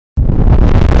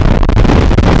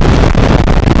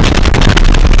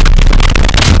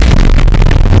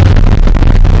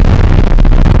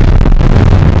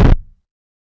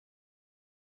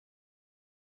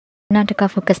Karnataka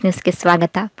focus ನ್ಯೂಸ್ಗೆ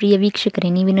ಸ್ವಾಗತ. ಪ್ರಿಯ ವೀಕ್ಷಕರೇ,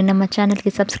 ನೀವಿನ್ನು ನಮ್ಮ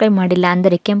ಚಾನಲ್ಗೆ ಸಬ್ಸ್ಕ್ರೈಬ್ ಮಾಡಿಲ್ಲ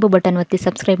ಅಂದರೆ ಕೆಂಪು ಬಟನ್ ಒತ್ತಿ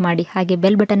ಸಬ್ಸ್ಕ್ರೈಬ್ ಮಾಡಿ. ಹಾಗೆ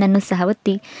ಬೆಲ್ ಬಟನ್ ಅನ್ನು ಸಹ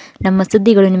ಒತ್ತಿ ನಮ್ಮ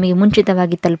ಸುದ್ದಿಗಳು ನಿಮಗೆ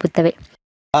ಮುಂಚಿತವಾಗಿ ತಲುಪುತ್ತವೆ.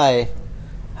 ಹಾಯ್,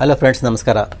 ಹಲೋ ಫ್ರೆಂಡ್ಸ್,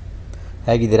 ನಮಸ್ಕಾರ.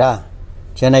 ಹೇಗಿದ್ದೀರಾ?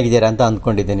 ಚೆನ್ನಾಗಿದ್ದೀರಾ ಅಂತ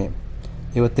ಅಂದ್ಕೊಂಡಿದ್ದೀನಿ.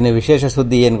 ಇವತ್ತಿನ ವಿಶೇಷ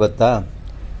ಸುದ್ದಿ ಏನು ಗೊತ್ತಾ?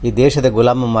 ಈ ದೇಶದ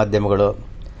ಗುಲಾಮ ಮಾಧ್ಯಮಗಳು,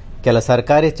 ಕೆಲ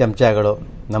ಸರ್ಕಾರಿ ಚಮಚಗಳು,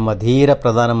 ನಮ್ಮ ಧೀರ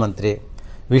ಪ್ರಧಾನಮಂತ್ರಿ,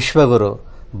 ವಿಶ್ವಗುರು,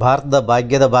 ಭಾರತದ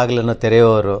ಭಾಗ್ಯದ ಬಾಗಿಲನ್ನು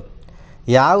ತೆರೆಯುವವರು,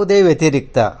 ಯಾವುದೇ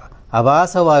ವ್ಯತಿರಿಕ್ತ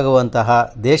ಅಭಾಸವಾಗುವಂತಹ,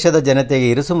 ದೇಶದ ಜನತೆಗೆ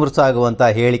ಇರುಸುಮುರುಸಾಗುವಂತಹ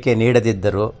ಹೇಳಿಕೆ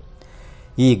ನೀಡದಿದ್ದರೂ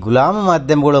ಈ ಗುಲಾಮ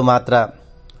ಮಾಧ್ಯಮಗಳು ಮಾತ್ರ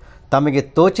ತಮಗೆ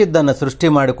ತೋಚಿದ್ದನ್ನು ಸೃಷ್ಟಿ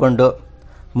ಮಾಡಿಕೊಂಡು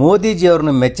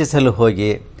ಮೋದಿಜಿಯವರನ್ನು ಮೆಚ್ಚಿಸಲು ಹೋಗಿ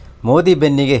ಮೋದಿ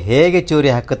ಬೆನ್ನಿಗೆ ಹೇಗೆ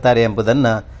ಚೂರಿ ಹಾಕುತ್ತಾರೆ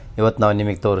ಎಂಬುದನ್ನು ಇವತ್ತು ನಾವು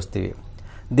ನಿಮಗೆ ತೋರಿಸ್ತೀವಿ.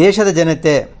 ದೇಶದ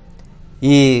ಜನತೆ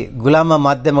ಈ ಗುಲಾಮ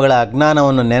ಮಾಧ್ಯಮಗಳ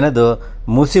ಅಜ್ಞಾನವನ್ನು ನೆನೆದು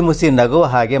ಮುಸಿ ಮುಸಿ ನಗುವ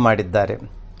ಹಾಗೆ ಮಾಡಿದ್ದಾರೆ.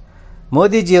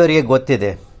 ಮೋದಿಜಿಯವರಿಗೆ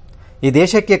ಗೊತ್ತಿದೆ ಈ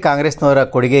ದೇಶಕ್ಕೆ ಕಾಂಗ್ರೆಸ್ನವರ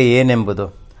ಕೊಡುಗೆ ಏನೆಂಬುದು.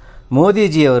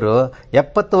 ಮೋದಿಜಿಯವರು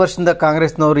 70 ವರ್ಷದಿಂದ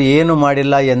ಕಾಂಗ್ರೆಸ್ನವರು ಏನೂ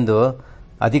ಮಾಡಿಲ್ಲ ಎಂದು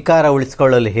ಅಧಿಕಾರ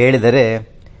ಉಳಿಸಿಕೊಳ್ಳಲು ಹೇಳಿದರೆ,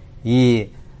 ಈ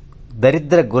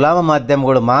ದರಿದ್ರ ಗುಲಾಮ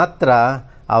ಮಾಧ್ಯಮಗಳು ಮಾತ್ರ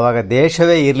ಆವಾಗ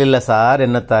ದೇಶವೇ ಇರಲಿಲ್ಲ ಸಾರ್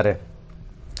ಎನ್ನುತ್ತಾರೆ.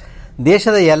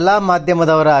 ದೇಶದ ಎಲ್ಲ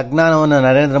ಮಾಧ್ಯಮದವರ ಅಜ್ಞಾನವನ್ನು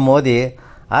ನರೇಂದ್ರ ಮೋದಿ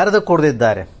ಅರೆದು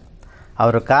ಕುಡಿದಿದ್ದಾರೆ.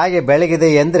 ಅವರು ಕಾಗೆ ಬೆಳಗಿದೆ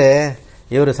ಎಂದರೆ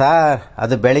ಇವರು ಸಾರ್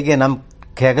ಅದು ಬೆಳಿಗ್ಗೆ ನಮ್ಮ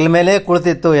ಹೆಗಲ ಮೇಲೆ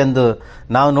ಕುಳಿತಿತ್ತು ಎಂದು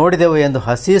ನಾವು ನೋಡಿದೆವು ಎಂದು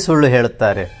ಹಸಿ ಸುಳ್ಳು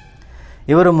ಹೇಳುತ್ತಾರೆ.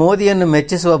 ಇವರು ಮೋದಿಯನ್ನು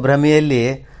ಮೆಚ್ಚಿಸುವ ಭ್ರಮೆಯಲ್ಲಿ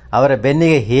ಅವರ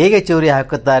ಬೆನ್ನಿಗೆ ಹೇಗೆ ಚೂರಿ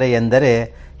ಹಾಕುತ್ತಾರೆ ಎಂದರೆ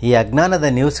ಈ ಅಜ್ಞಾನದ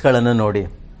ನ್ಯೂಸ್ಗಳನ್ನು ನೋಡಿ.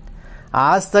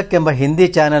 ಆಜ್ ತಕ್ ಎಂಬ ಹಿಂದಿ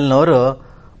ಚಾನೆಲ್ನವರು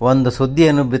ಒಂದು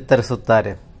ಸುದ್ದಿಯನ್ನು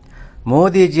ಬಿತ್ತರಿಸುತ್ತಾರೆ.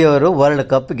 ಮೋದಿಜಿಯವರು ವರ್ಲ್ಡ್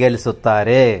ಕಪ್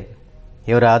ಗೆಲ್ಲಿಸುತ್ತಾರೆ.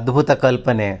 ಇವರ ಅದ್ಭುತ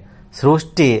ಕಲ್ಪನೆ,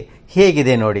 ಸೃಷ್ಟಿ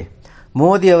ಹೇಗಿದೆ ನೋಡಿ.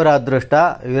 ಮೋದಿಯವರ ಅದೃಷ್ಟ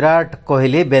ವಿರಾಟ್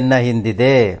ಕೊಹ್ಲಿ ಬೆನ್ನ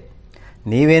ಹಿಂದಿದೆ.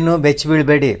 ನೀವೇನೂ ಬೆಚ್ಚಿ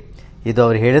ಬೀಳಬೇಡಿ, ಇದು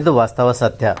ಅವರು ಹೇಳಿದ್ದು ವಾಸ್ತವ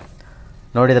ಸತ್ಯ.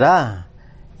 ನೋಡಿದ್ರಾ,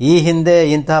 ಈ ಹಿಂದೆ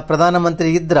ಇಂತಹ ಪ್ರಧಾನಮಂತ್ರಿ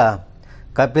ಇದ್ರ?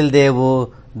 ಕಪಿಲ್ ದೇವ್,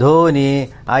 ಧೋನಿ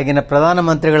ಆಗಿನ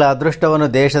ಪ್ರಧಾನಮಂತ್ರಿಗಳ ಅದೃಷ್ಟವನ್ನು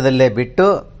ದೇಶದಲ್ಲೇ ಬಿಟ್ಟು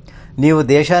ನೀವು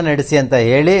ದೇಶ ನಡೆಸಿ ಅಂತ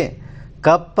ಹೇಳಿ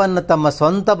ಕಪ್ಪನ್ನು ತಮ್ಮ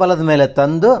ಸ್ವಂತ ಬಲದ ಮೇಲೆ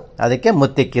ತಂದು ಅದಕ್ಕೆ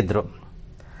ಮುತ್ತಿಕ್ಕಿದ್ರು.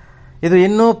 ಇದು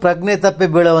ಇನ್ನೂ ಪ್ರಜ್ಞೆ ತಪ್ಪಿ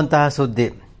ಬೀಳುವಂತಹ ಸುದ್ದಿ.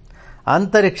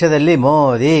 ಅಂತರಿಕ್ಷದಲ್ಲಿ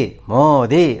ಮೋದಿ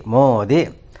ಮೋದಿ ಮೋದಿ,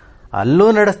 ಅಲ್ಲೂ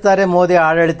ನಡೆಸ್ತಾರೆ ಮೋದಿ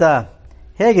ಆಡಳಿತ.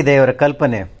 ಹೇಗಿದೆ ಇವರ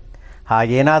ಕಲ್ಪನೆ?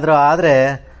 ಹಾಗೇನಾದರೂ ಆದರೆ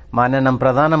ಮಾನ್ಯ ನಮ್ಮ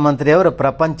ಪ್ರಧಾನಮಂತ್ರಿಯವರು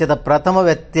ಪ್ರಪಂಚದ ಪ್ರಥಮ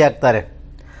ವ್ಯಕ್ತಿ ಆಗ್ತಾರೆ.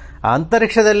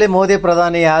 ಅಂತರಿಕ್ಷದಲ್ಲಿ ಮೋದಿ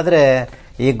ಪ್ರಧಾನಿ ಆದರೆ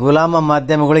ಈ ಗುಲಾಮ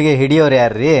ಮಾಧ್ಯಮಗಳಿಗೆ ಹಿಡಿಯೋರು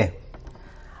ಯಾರ್ರೀ?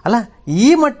 ಅಲ್ಲ, ಈ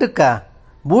ಮಟ್ಟಕ್ಕೆ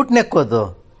ಬೂಟ್ ನೆಕ್ಕೋದು.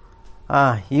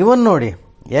 ಇವನ್ ನೋಡಿ,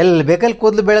 ಎಲ್ಲಿ ಬೇಕಲ್ಲಿ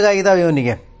ಕೂದಲು ಬೆಳಗಾಗಿದ್ದಾವೆ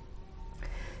ಇವನಿಗೆ.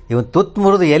 ಇವನು ತುತ್ತು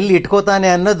ಮುರಿದು ಎಲ್ಲಿ ಇಟ್ಕೋತಾನೆ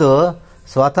ಅನ್ನೋದು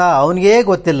ಸ್ವತಃ ಅವನಿಗೇ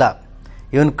ಗೊತ್ತಿಲ್ಲ.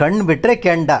 ಇವನು ಕಣ್ಣು ಬಿಟ್ಟರೆ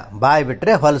ಕೆಂಡ, ಬಾಯಿ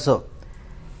ಬಿಟ್ಟರೆ ಹೊಲಸು.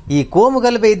 ಈ ಕೋಮು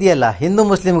ಗಲಭೆ ಇದೆಯಲ್ಲ, ಹಿಂದೂ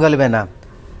ಮುಸ್ಲಿಂ ಗಲಭೆನ,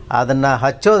 ಅದನ್ನು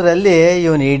ಹಚ್ಚೋದ್ರಲ್ಲಿ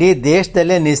ಇವನು ಇಡೀ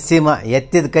ದೇಶದಲ್ಲೇ ನಿಸ್ಸೀಮ,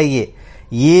 ಎತ್ತಿದ ಕೈ.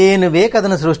 ಏನು ಬೇಕು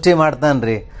ಅದನ್ನು ಸೃಷ್ಟಿ ಮಾಡ್ತಾನೆ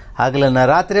ರೀ. ಹಗಲನ್ನು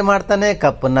ರಾತ್ರಿ ಮಾಡ್ತಾನೆ,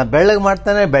 ಕಪ್ಪನ್ನು ಬೆಳ್ಳಗೆ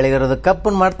ಮಾಡ್ತಾನೆ, ಬೆಳಗಿರೋದು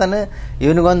ಕಪ್ಪನ್ನು ಮಾಡ್ತಾನೆ.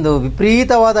 ಇವನಿಗೊಂದು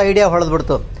ವಿಪರೀತವಾದ ಐಡಿಯಾ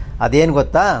ಹೊಡೆದ್ಬಿಡ್ತು. ಅದೇನು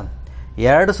ಗೊತ್ತಾ?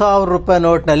 2000 ರೂಪಾಯಿ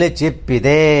ನೋಟ್ನಲ್ಲಿ ಚಿಪ್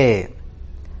ಇದೆ.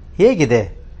 ಹೇಗಿದೆ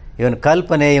ಇವನ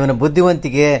ಕಲ್ಪನೆ, ಇವನ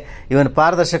ಬುದ್ಧಿವಂತಿಕೆ, ಇವನ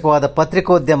ಪಾರದರ್ಶಕವಾದ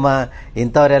ಪತ್ರಿಕೋದ್ಯಮ,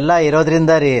 ಇಂಥವರೆಲ್ಲ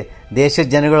ಇರೋದ್ರಿಂದ ರೀ ದೇಶದ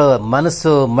ಜನಗಳು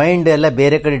ಮನಸ್ಸು, ಮೈಂಡ್ ಎಲ್ಲ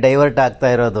ಬೇರೆ ಕಡೆ ಡೈವರ್ಟ್ ಆಗ್ತಾ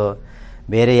ಇರೋದು.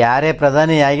 ಬೇರೆ ಯಾರೇ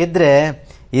ಪ್ರಧಾನಿ ಆಗಿದ್ದರೆ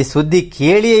ಈ ಸುದ್ದಿ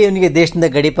ಕೇಳಿಯೇ ಇವನಿಗೆ ದೇಶದಿಂದ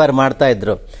ಗಡೀಪಾರು ಮಾಡ್ತಾ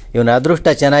ಇದ್ರು. ಇವನ ಅದೃಷ್ಟ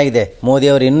ಚೆನ್ನಾಗಿದೆ,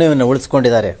 ಮೋದಿಯವರು ಇನ್ನೂ ಇವನ್ನ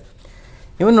ಉಳಿಸ್ಕೊಂಡಿದ್ದಾರೆ.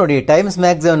 ಇವನು ನೋಡಿ, ಟೈಮ್ಸ್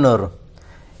ಮ್ಯಾಗಝಿನ್ನವರು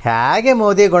ಹೇಗೆ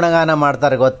ಮೋದಿ ಗುಣಗಾನ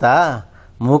ಮಾಡ್ತಾರೆ ಗೊತ್ತಾ?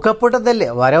 ಮುಖಪುಟದಲ್ಲಿ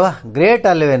ವರೆವ ಗ್ರೇಟ್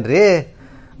ಅಲ್ವೇನ್ರಿ?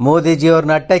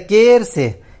 ಮೋದಿಜಿಯವ್ರನ್ನ ಅಟ್ಟಕ್ಕೇರಿಸಿ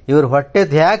ಇವ್ರು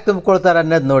ಹೊಟ್ಟೆದು ಹೇಗೆ ತುಂಬಿಕೊಳ್ತಾರೆ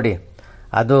ಅನ್ನೋದು ನೋಡಿ.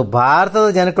 ಅದು ಭಾರತದ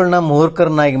ಜನಗಳನ್ನ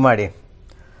ಮೂರ್ಖರನ್ನಾಗಿ ಮಾಡಿ.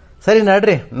 ಸರಿ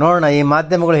ನಡ್ರಿ ನೋಡೋಣ ಈ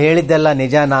ಮಾಧ್ಯಮಗಳು ಹೇಳಿದ್ದೆಲ್ಲ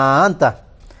ನಿಜನಾ ಅಂತ.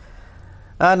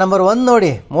 ನಂಬರ್ 1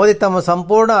 ನೋಡಿ, ಮೋದಿ ತಮ್ಮ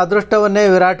ಸಂಪೂರ್ಣ ಅದೃಷ್ಟವನ್ನೇ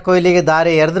ವಿರಾಟ್ ಕೊಹ್ಲಿಗೆ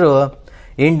ದಾರಿ ಎರೆದ್ರು.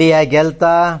 ಇಂಡಿಯಾ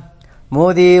ಗೆಲ್ತಾ?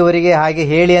 ಮೋದಿ ಅವರಿಗೆ ಹಾಗೆ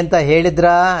ಹೇಳಿ ಅಂತ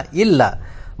ಹೇಳಿದ್ರಾ? ಇಲ್ಲ.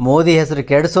 ಮೋದಿ ಹೆಸರು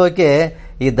ಕೆಡಿಸೋಕೆ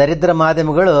ಈ ದರಿದ್ರ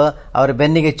ಮಾಧ್ಯಮಗಳು ಅವರ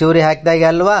ಬೆನ್ನಿಗೆ ಚೂರಿ ಹಾಕಿದಾಗೆ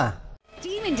ಅಲ್ವಾ?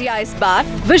 टीम इंडिया इस बार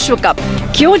विश्व कप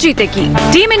क्यों जीतेगी?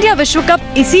 टीम इंडिया विश्व कप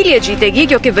इसीलिए जीतेगी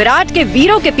क्योंकि विराट के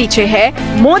वीरों के पीछे है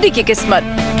मोदी की किस्मत।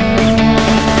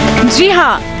 जी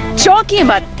हाँ, चौंकिए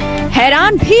मत,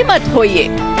 हैरान भी मत होइए,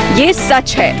 ये सच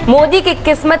है। मोदी की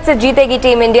किस्मत से जीतेगी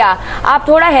टीम इंडिया। आप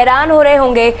थोड़ा हैरान हो रहे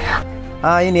होंगे।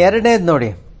 ಇನ್ನು ಎರಡನೇದು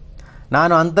ನೋಡಿ,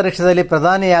 ನಾನು ಅಂತರಿಕ್ಷದಲ್ಲಿ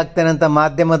ಪ್ರಧಾನಿ ಆಗ್ತೇನೆ ಅಂತ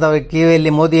ಮಾಧ್ಯಮದವರ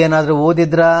ಕಿವಿಯಲ್ಲಿ ಮೋದಿ ಏನಾದರೂ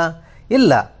ಓದಿದ್ರಾ?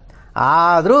 ಇಲ್ಲ.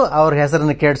 ಆದರೂ ಅವ್ರ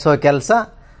ಹೆಸರನ್ನು ಕೆಡಿಸೋ ಕೆಲಸ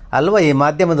ಅಲ್ವಾ ಈ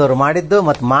ಮಾಧ್ಯಮದವರು ಮಾಡಿದ್ದು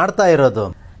ಮತ್ತು ಮಾಡ್ತಾ ಇರೋದು.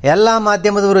 ಎಲ್ಲ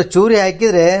ಮಾಧ್ಯಮದವರು ಚೂರಿ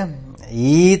ಹಾಕಿದರೆ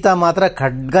ಈತ ಮಾತ್ರ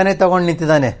ಖಡ್ಗನೆ ತಗೊಂಡು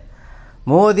ನಿಂತಿದ್ದಾನೆ.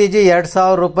 ಮೋದಿಜಿ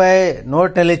 2000 ರೂಪಾಯಿ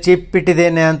ನೋಟ್ನಲ್ಲಿ ಚಿಪ್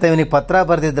ಇಟ್ಟಿದ್ದೇನೆ ಅಂತ ಇವನಿಗೆ ಪತ್ರ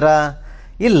ಬರೆದಿದ್ರಾ?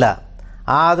 ಇಲ್ಲ.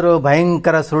 ಆದರೂ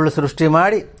ಭಯಂಕರ ಸುಳ್ಳು ಸೃಷ್ಟಿ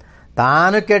ಮಾಡಿ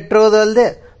ತಾನು ಕೆಟ್ಟಿರೋದಲ್ಲದೆ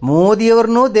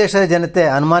ಮೋದಿಯವ್ರನ್ನೂ ದೇಶದ ಜನತೆ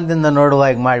ಅನುಮಾನದಿಂದ ನೋಡುವ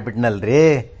ಹಾಗೆ ಮಾಡಿಬಿಟ್ನಲ್ರಿ.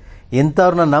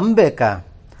 ಇಂಥವ್ರನ್ನ ನಂಬೇಕಾ?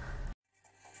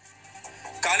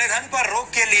 काले धन पर रोक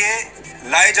के लिए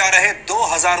लाए जा रहे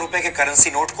 2000 रुपए के करेंसी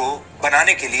नोट को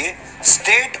बनाने के लिए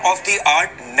state of the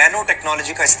art nano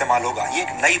technology का इस्तेमाल होगा. ये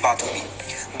एक नई बात होगी.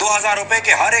 2000 रुपए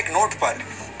के हर एक नोट पर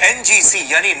NGC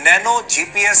यानी नैनो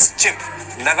GPS चिप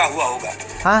लगा हुआ होगा.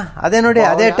 ಅದೇ ನೋಡಿ,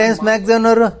 ಅದೇ ಟೈಮ್ಸ್ ಮ್ಯಾಗಝಿನ್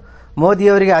ಅವರು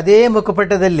ಮೋದಿಯವರಿಗೆ ಅದೇ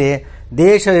ಮುಖಪಟ್ಟದಲ್ಲಿ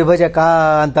ದೇಶ ವಿಭಜಕ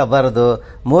ಅಂತ ಬರೆದು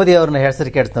ಮೋದಿಯವ್ರನ್ನ ಹೆಸರು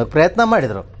ಕೆಡಿಸೋ ಪ್ರಯತ್ನ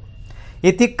ಮಾಡಿದರು.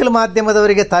 ಈ ತಿಕ್ಕಲು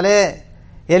ಮಾಧ್ಯಮದವರಿಗೆ ತಲೆ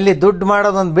ಎಲ್ಲಿ ದುಡ್ಡು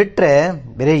ಮಾಡೋದೊಂದು ಬಿಟ್ಟರೆ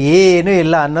ಬೇರೆ ಏನೂ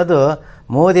ಇಲ್ಲ ಅನ್ನೋದು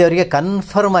ಮೋದಿಯವರಿಗೆ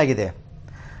ಕನ್ಫರ್ಮ್ ಆಗಿದೆ.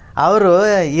 ಅವರು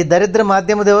ಈ ದರಿದ್ರ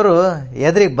ಮಾಧ್ಯಮದವರು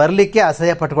ಎದುರಿಗೆ ಬರಲಿಕ್ಕೆ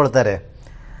ಅಸಹ್ಯ ಪಟ್ಕೊಳ್ತಾರೆ.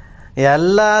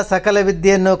 ಎಲ್ಲ ಸಕಲ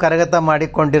ವಿದ್ಯೆಯನ್ನು ಕರಗತ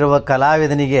ಮಾಡಿಕೊಂಡಿರುವ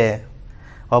ಕಲಾವಿದನಿಗೆ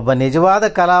ಒಬ್ಬ ನಿಜವಾದ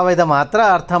ಕಲಾವಿದ ಮಾತ್ರ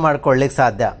ಅರ್ಥ ಮಾಡ್ಕೊಳ್ಳಿಕ್ಕೆ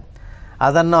ಸಾಧ್ಯ.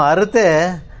 ಅದನ್ನು ಅರಿತೆ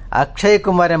ಅಕ್ಷಯ್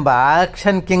ಕುಮಾರ್ ಎಂಬ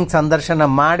ಆಕ್ಷನ್ ಕಿಂಗ್ ಸಂದರ್ಶನ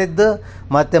ಮಾಡಿದ್ದು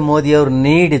ಮತ್ತು ಮೋದಿಯವರು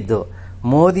ನೀಡಿದ್ದು.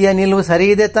 ಮೋದಿಯ ನಿಲುವು ಸರಿ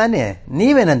ಇದೆ ತಾನೇ?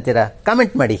 ನೀವೇನಂತೀರಾ?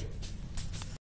 ಕಮೆಂಟ್ ಮಾಡಿ.